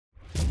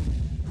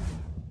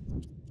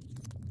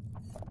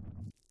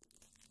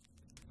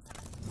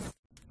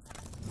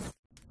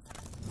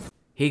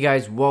Hey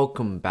guys,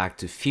 welcome back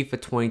to FIFA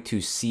 22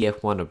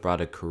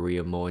 CF1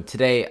 Korea mode. And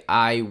today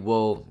I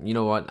will,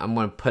 I'm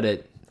gonna put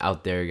it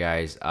out there,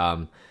 guys.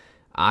 I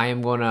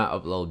am gonna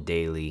upload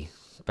daily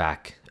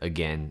back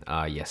again.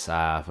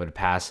 For the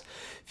past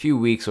few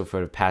weeks or for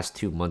the past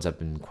 2 months, I've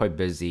been quite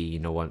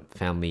busy.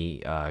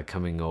 Family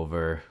coming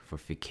over for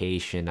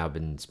vacation. I've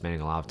been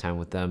spending a lot of time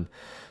with them.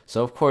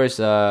 So of course,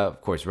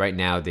 right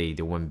now they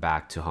went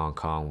back to Hong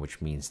Kong, which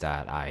means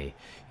that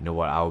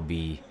I'll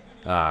be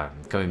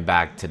coming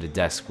back to the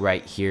desk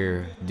right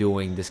here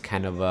doing this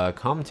kind of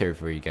commentary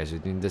for you guys, or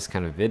doing this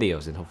kind of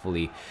videos, and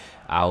hopefully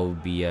I'll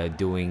be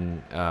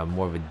doing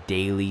more of a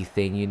daily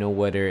thing,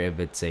 whether if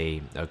it's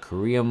a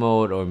Korea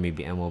mode or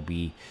maybe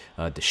MLB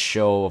the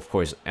show. Of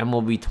course,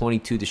 MLB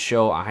 22 the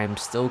show, I'm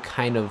still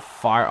kind of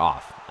far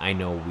off. I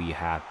know we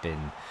have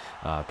been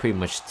pretty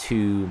much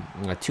 2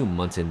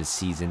 months in the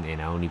season,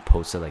 and I only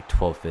posted like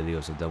 12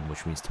 videos of them,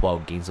 which means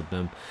 12 games of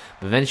them.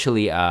 But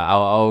eventually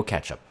I'll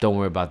catch up, don't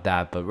worry about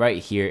that. But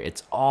right here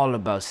it's all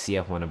about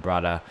CF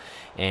Fuenlabrada.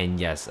 And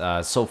yes,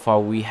 so far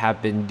we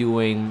have been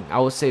doing, I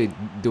would say,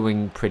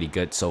 doing pretty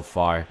good so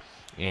far.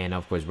 And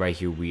of course, right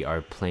here we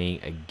are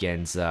playing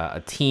against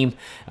a team.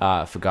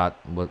 I forgot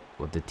what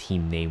the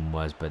team name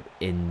was, but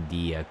in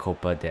the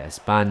Copa de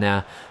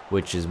España,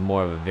 which is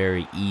more of a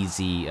very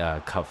easy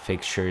cup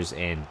fixtures.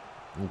 And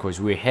of course,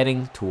 we're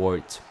heading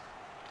towards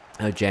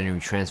a January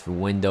transfer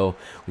window.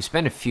 We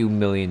spent a few $1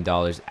 million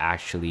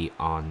actually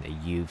on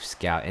a youth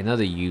scout,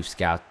 another youth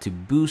scout, to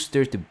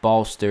bolster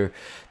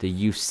the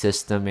youth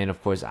system. And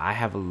of course, I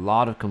have a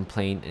lot of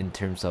complaint in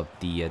terms of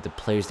the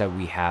players that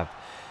we have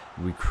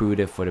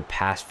recruited for the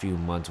past few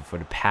months, or for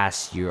the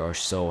past year or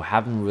so.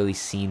 Haven't really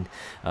seen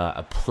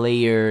a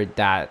player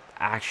that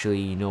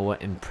actually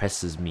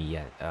impresses me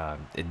yet.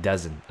 It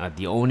doesn't.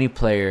 The only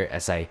player,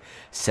 as I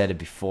said it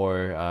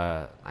before,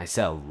 I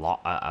said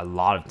a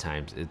lot of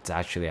times, it's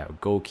actually our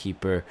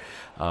goalkeeper,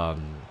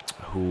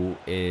 who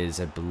is,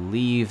 I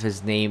believe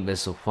his name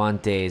is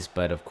Fuentes.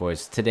 But of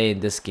course, today in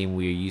this game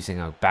we are using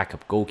our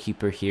backup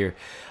goalkeeper here.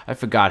 I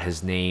forgot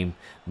his name,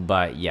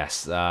 but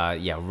yes,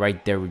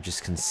 right there we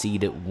just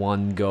conceded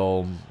 1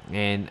 goal,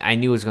 and I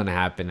knew it was gonna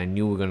happen. I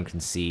knew we were gonna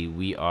concede.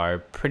 We are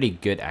pretty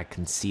good at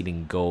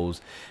conceding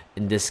goals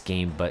in this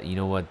game, but you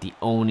know what, the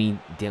only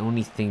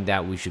thing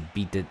that we should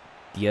beat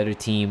the other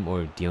team,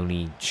 or the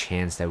only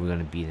chance that we're going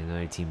to beat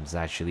another team, is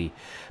actually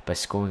by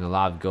scoring a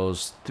lot of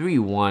goals.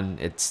 3-1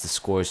 it's the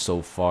score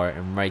so far,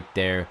 and right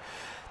there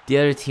the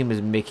other team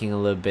is making the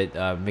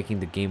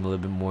game a little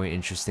bit more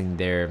interesting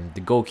there. The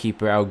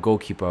goalkeeper,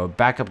 our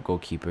backup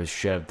goalkeeper,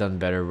 should have done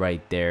better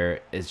right there.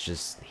 It's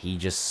just, he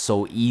just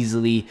so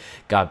easily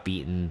got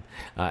beaten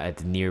at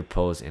the near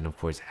post. And of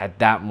course, at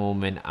that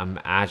moment, I'm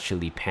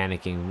actually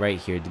panicking right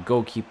here. The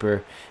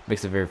goalkeeper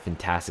makes a very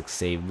fantastic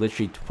save.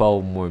 Literally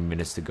 12 more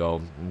minutes to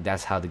go. And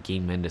that's how the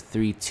game ended.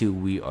 3-2.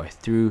 We are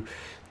through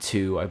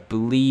to, I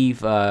believe,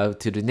 to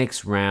the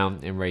next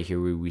round. And right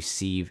here we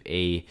receive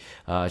a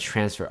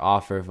transfer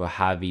offer for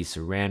Javi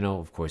Serrano.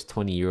 Of course,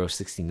 €20,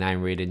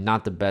 69 rated,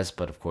 not the best,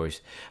 but of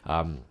course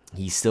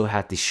he still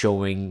had the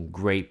showing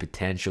great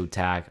potential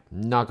tag.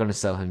 Not gonna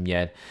sell him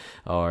yet,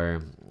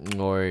 or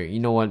you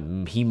know what,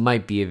 he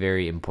might be a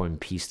very important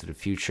piece to the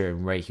future.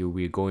 And right here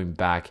we're going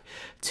back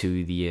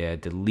to the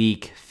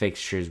league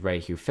fixtures.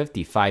 Right here,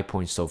 55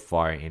 points so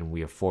far, and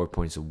we are 4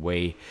 points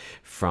away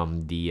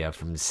from the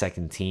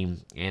second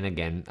team. And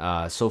again,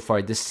 so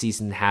far this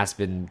season has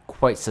been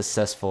quite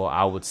successful,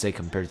 I would say,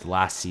 compared to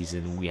last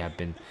season. We have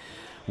been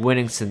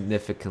winning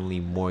significantly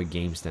more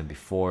games than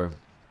before.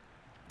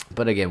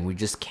 But again, we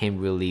just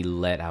can't really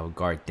let our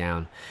guard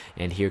down.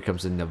 And here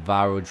comes the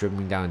Navarro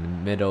dribbling down in the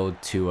middle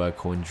to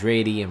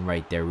Condradi, and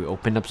right there we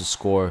open up the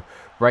score.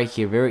 Right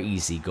here, very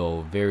easy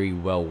goal, very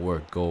well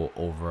worked goal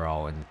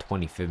overall in the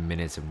 25th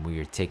minutes, and we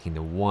are taking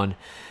the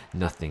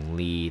 1-0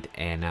 lead.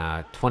 And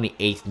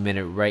 28th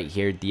minute right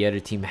here, the other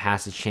team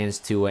has a chance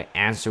to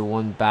answer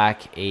one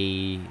back.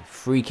 A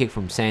free kick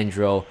from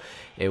Sandro.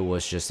 It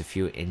was just a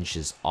few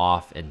inches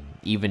off, and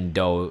even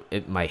though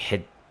it might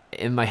hit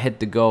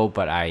the goal,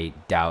 but I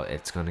doubt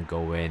it's gonna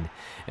go in.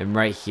 And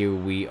right here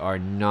we are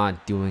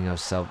not doing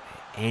ourselves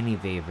any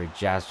favor.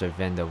 Jasper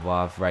Van der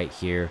Waaf right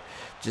here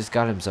just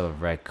got himself a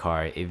red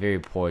card, a very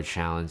poor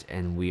challenge,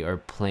 and we are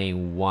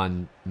playing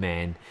 1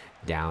 man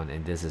down,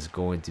 and this is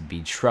going to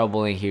be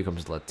troubling. Here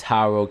comes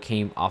Lautaro,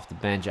 came off the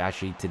bench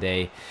actually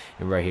today,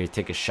 and right here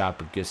take a shot,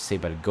 but good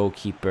save by the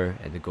goalkeeper.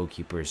 And the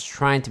goalkeeper is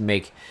trying to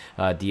make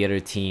the other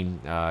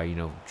team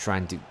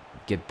trying to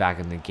get back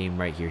in the game.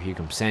 Right here, here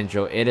comes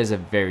Sandro. It is a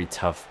very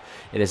tough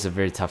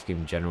game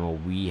in general.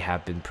 We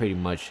have been pretty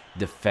much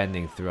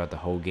defending throughout the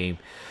whole game.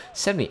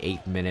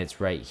 78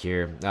 minutes right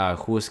here,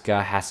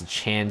 Huska has a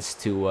chance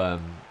to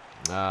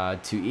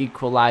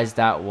equalize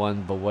that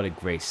one, but what a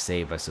great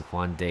save by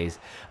Cifuentes,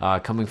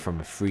 coming from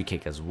a free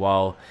kick as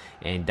well.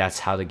 And that's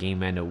how the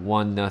game ended,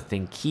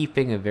 1-0,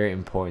 keeping a very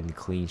important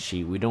clean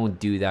sheet. We don't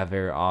do that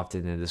very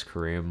often in this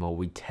career mode.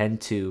 We tend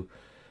to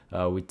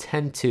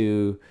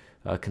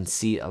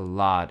concede a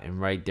lot,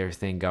 and right there,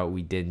 thank God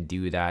we didn't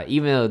do that.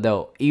 Even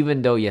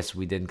though yes,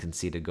 we didn't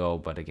concede a goal,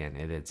 but again,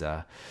 it's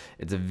a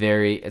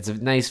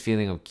nice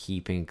feeling of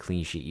keeping a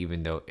clean sheet,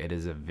 even though it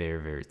is a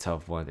very very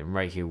tough one. And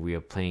right here, we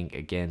are playing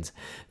against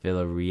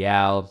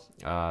Villarreal,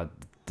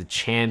 the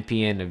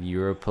champion of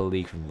Europa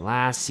League from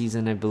last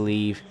season, I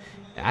believe.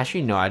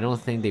 Actually, no, I don't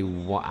think they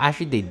want.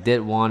 Actually, they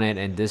did want it,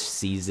 and this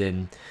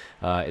season,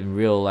 in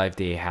real life,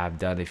 they have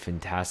done a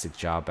fantastic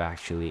job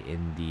actually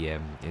in the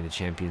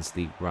Champions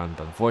League run.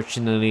 But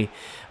unfortunately,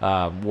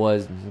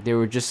 they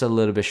were just a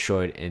little bit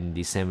short in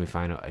the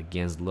semifinal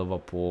against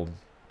Liverpool.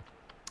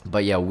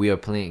 But yeah, we are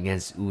playing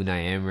against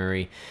Unai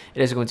Emery.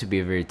 It is going to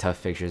be a very tough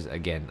fixtures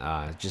again.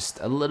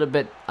 Just a little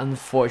bit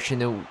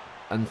unfortunate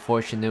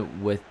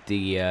with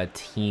the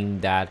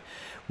team that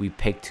we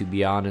picked, to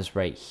be honest,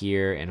 right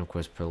here. And of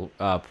course,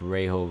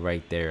 Parejo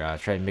right there,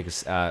 try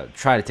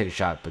to take a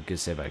shot, but good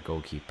save by the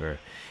goalkeeper.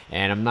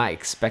 And I'm not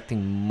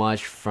expecting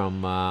much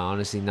from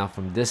honestly, not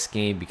from this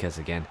game, because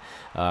again,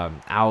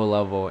 our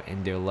level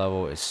and their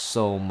level is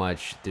so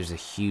much. There's a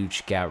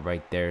huge gap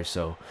right there,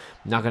 so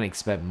I'm not gonna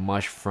expect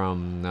much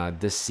from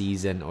this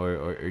season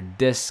or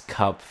this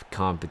cup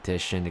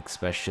competition,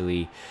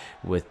 especially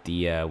with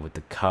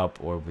the cup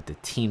or with the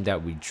team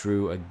that we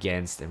drew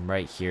against. And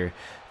right here,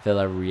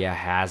 Villarreal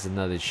has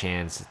another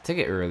chance. Took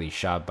an early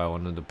shot by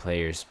one of the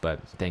players,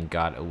 but thank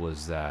God it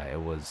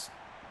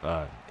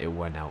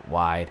went out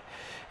wide.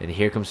 And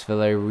here comes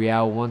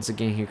Villarreal once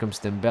again. Here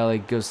comes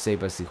Dembele, good save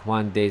by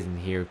Cifuentes, and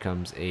here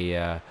comes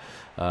a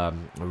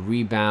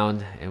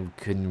rebound, and we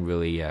couldn't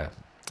really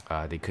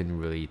they couldn't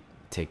really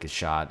take a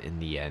shot in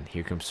the end.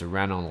 Here comes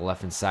Serrano on the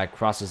left hand side,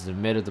 crosses the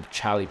middle to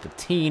Charlie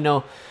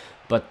Patino,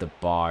 but the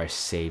bar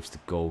saves the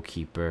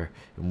goalkeeper,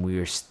 and we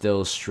are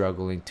still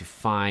struggling to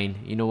find,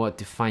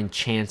 to find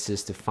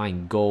chances, to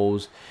find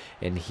goals.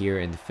 And here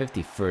in the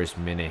 51st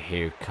minute,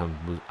 here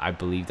comes, I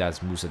believe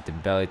that's Musa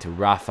Dembele to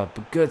Rafa,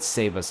 but good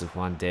save by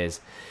Cifuentes.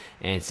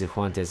 And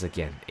Cifuentes,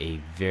 again, a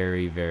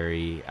very,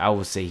 very, I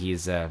would say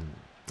he's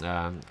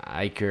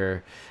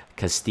Iker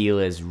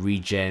Castilla's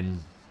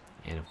regen.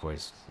 And of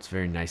course, it's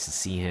very nice to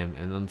see him.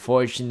 And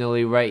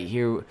unfortunately, right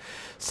here,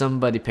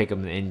 somebody picked up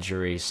an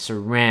injury.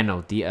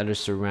 Serrano, the other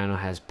Serrano,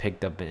 has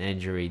picked up an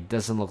injury.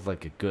 Doesn't look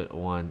like a good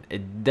one.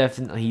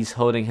 He's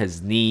holding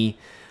his knee.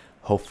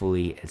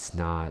 Hopefully, it's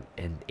not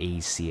an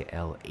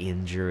ACL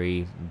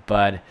injury.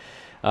 But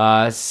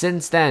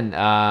since then,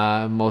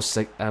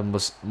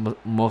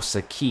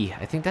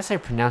 Mosaki, I think that's how I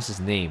pronounce his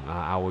name.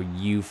 Our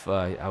youth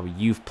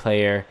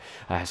player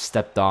has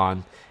stepped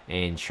on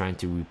and trying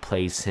to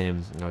replace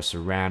him,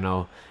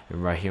 Serrano.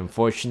 And right here,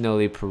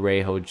 unfortunately,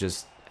 Parejo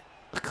just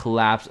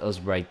collapsed us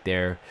right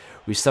there.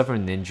 We suffered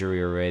an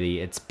injury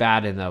already. It's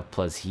bad enough.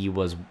 Plus, he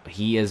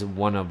is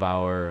one of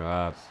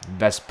our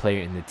best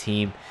player in the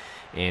team.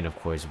 And of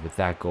course, with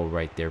that goal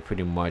right there,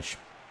 pretty much,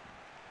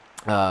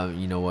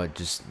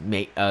 just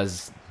make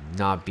us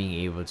not being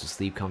able to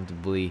sleep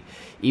comfortably.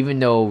 Even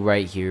though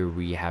right here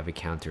we have a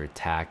counter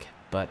attack,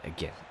 but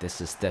again, this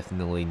is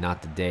definitely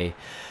not the day.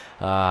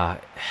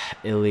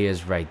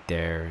 Ilia's right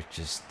there,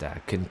 just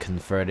couldn't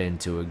convert it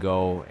into a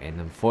goal, and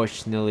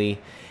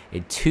unfortunately, a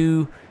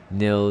 2-0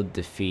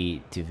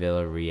 defeat to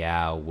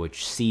Villarreal,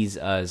 which sees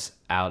us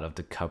out of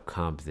the cup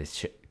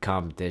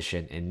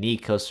competition. And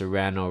Nico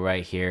Serrano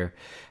right here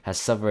has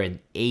suffered an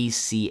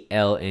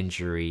ACL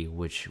injury,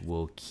 which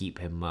will keep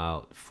him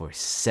out for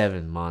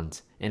 7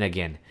 months. And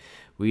again,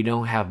 we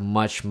don't have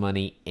much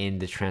money in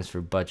the transfer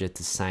budget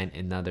to sign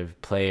another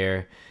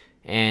player,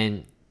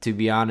 and to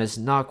be honest,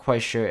 not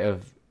quite sure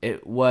if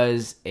it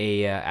was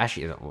a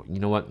actually, you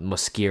know what,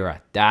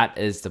 Mosquera. That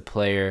is the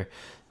player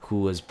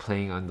who was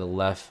playing on the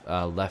left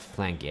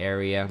flank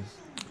area.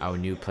 Our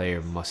new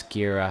player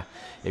Mosquera.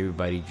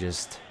 Everybody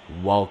just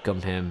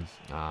welcome him.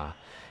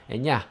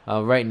 And yeah,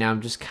 right now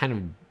I'm just kind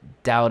of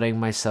doubting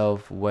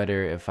myself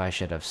whether if I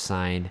should have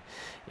signed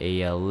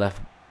a left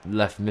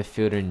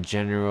midfielder in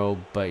general.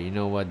 But you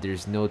know what,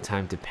 there's no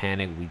time to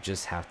panic. We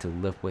just have to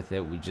live with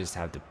it. We just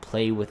have to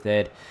play with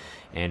it.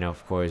 And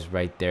of course,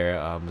 right there,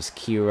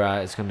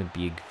 Mosquera is going to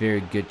be a very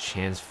good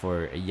chance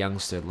for a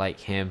youngster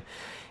like him.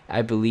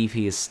 I believe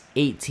he is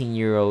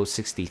 18-year-old,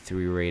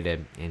 63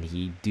 rated, and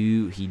he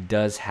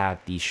does have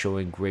the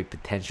showing great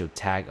potential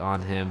tag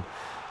on him.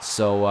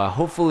 So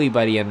hopefully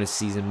by the end of the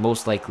season,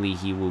 most likely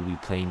he will be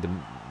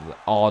playing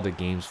all the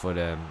games for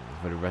the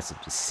rest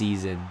of the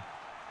season.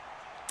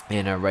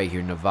 And right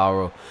here,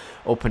 Navarro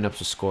opened up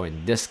the score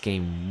in this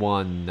game,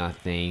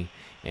 1-0.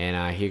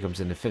 And here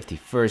comes in the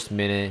 51st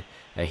minute.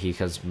 Here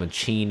comes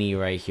Mancini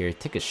right here.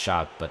 Take a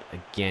shot, but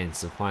again,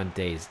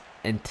 Cifuentes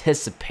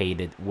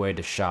anticipated where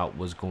the shot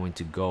was going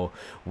to go,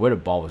 where the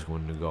ball was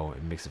going to go,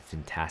 and makes a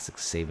fantastic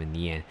save in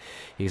the end.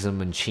 Here's a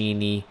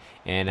Mancini,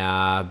 and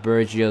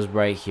Bergio's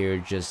right here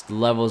just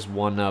levels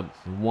one up,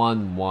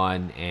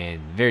 1-1, and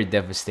very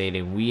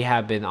devastating. We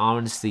have been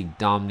honestly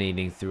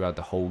dominating throughout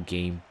the whole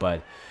game,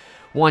 but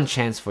one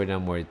chance for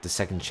them, or the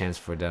second chance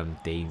for them.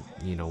 They,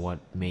 you know what,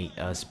 made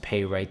us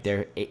pay right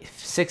there.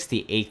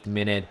 68th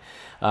minute,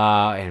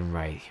 and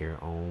right here,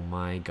 oh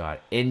my God,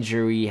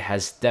 injury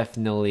has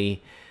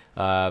definitely,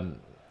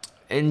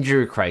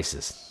 injury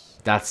crisis.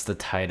 That's the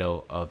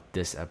title of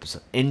this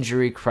episode.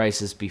 Injury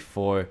crisis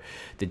before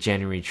the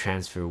January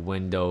transfer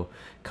window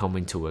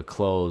coming to a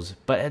close.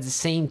 But at the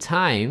same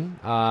time,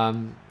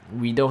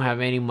 we don't have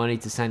any money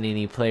to sign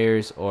any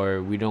players,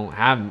 or we don't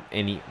have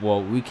any.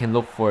 Well, we can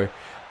look for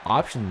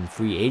option in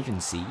free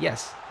agency.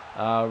 Yes,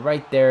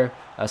 right there,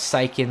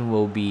 Saikin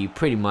will be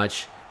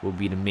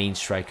the main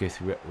striker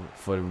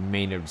for the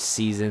remainder of the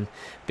season,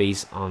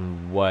 based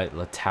on what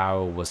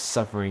Lautaro was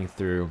suffering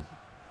through.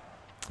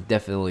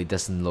 Definitely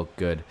doesn't look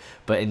good,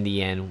 but in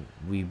the end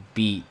we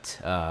beat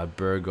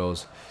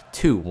Burgos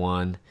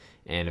 2-1,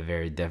 and a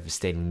very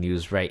devastating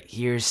news right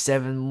here.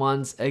 7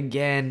 months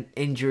again,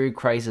 injury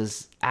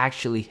crisis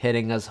actually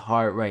hitting us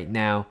hard right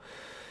now,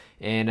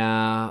 and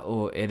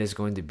oh, it is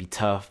going to be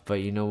tough.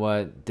 But you know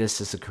what, this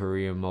is a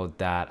career mode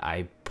that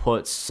I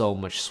put so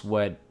much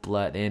sweat,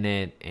 blood in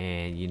it,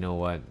 and you know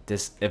what,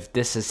 if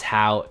this is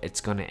how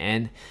it's gonna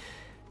end,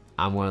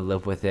 I'm gonna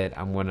live with it.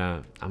 I'm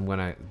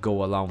gonna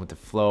go along with the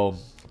flow.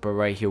 But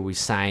right here, we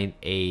signed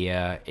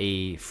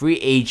a free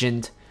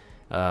agent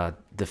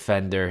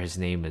defender. His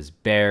name is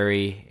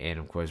Barry, and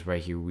of course,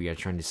 right here we are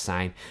trying to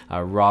sign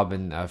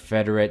Robin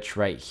Federich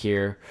right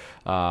here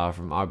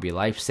from RB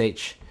Leipzig.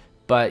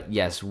 But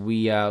yes,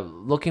 we are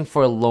looking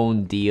for a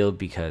loan deal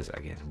because,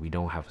 again, we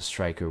don't have a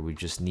striker. We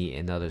just need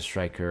another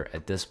striker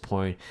at this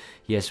point.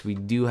 Yes, we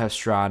do have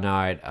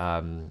Stranard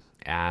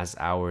as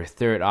our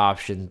third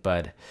option,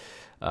 but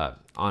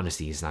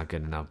honestly, he's not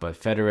good enough. But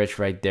Federich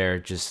right there,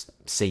 just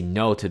say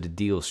no to the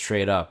deal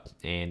straight up.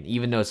 And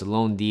even though it's a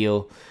loan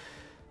deal,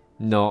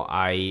 no,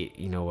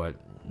 you know what,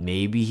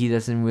 maybe he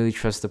doesn't really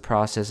trust the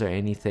process or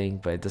anything,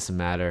 but it doesn't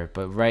matter.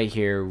 But right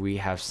here, we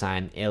have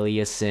signed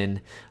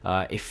Eliasson,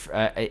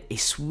 a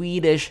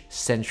Swedish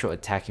central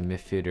attacking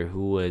midfielder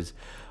who was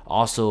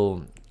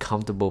also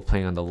comfortable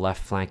playing on the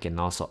left flank and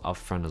also up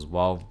front as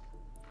well.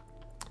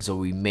 So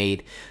we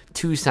made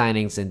 2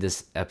 signings in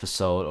this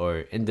episode, or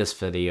in this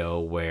video,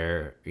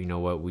 where, you know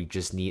what, we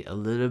just need a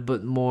little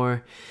bit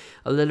more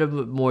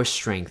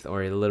strength,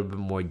 or a little bit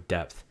more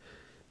depth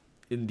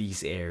in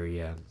these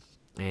area,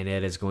 and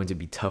it is going to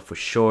be tough for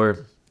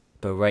sure.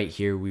 But right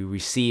here, we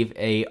receive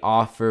a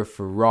offer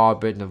for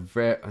Robert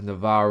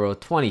Navarro,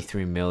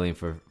 23 million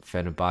for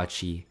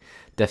Fenerbahce.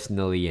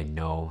 Definitely a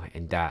no,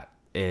 and that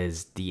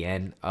is the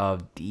end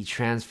of the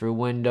transfer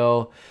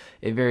window.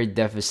 A very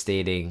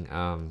devastating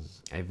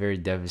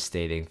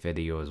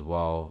video as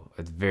well.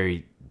 A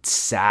very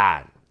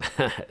sad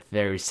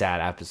very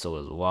sad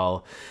episode as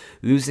well.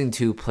 Losing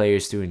 2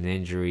 players due to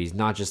injuries,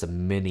 not just a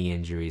mini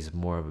injuries,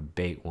 more of a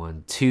big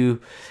one.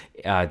 Two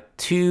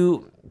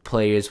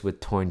players with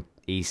torn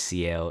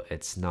ACL.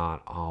 It's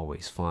not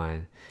always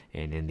fun,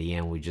 and in the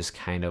end, we just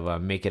kind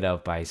of make it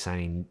up by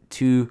signing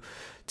two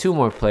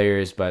more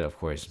players. But of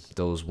course,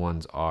 those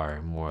ones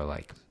are more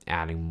like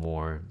adding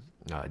more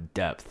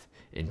depth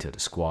into the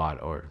squad,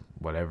 or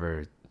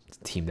whatever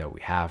team that we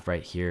have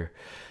right here.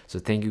 So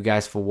thank you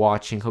guys for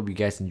watching. Hope you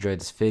guys enjoyed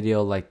this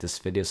video. Like this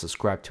video,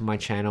 subscribe to my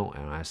channel,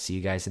 and I'll see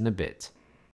you guys in a bit.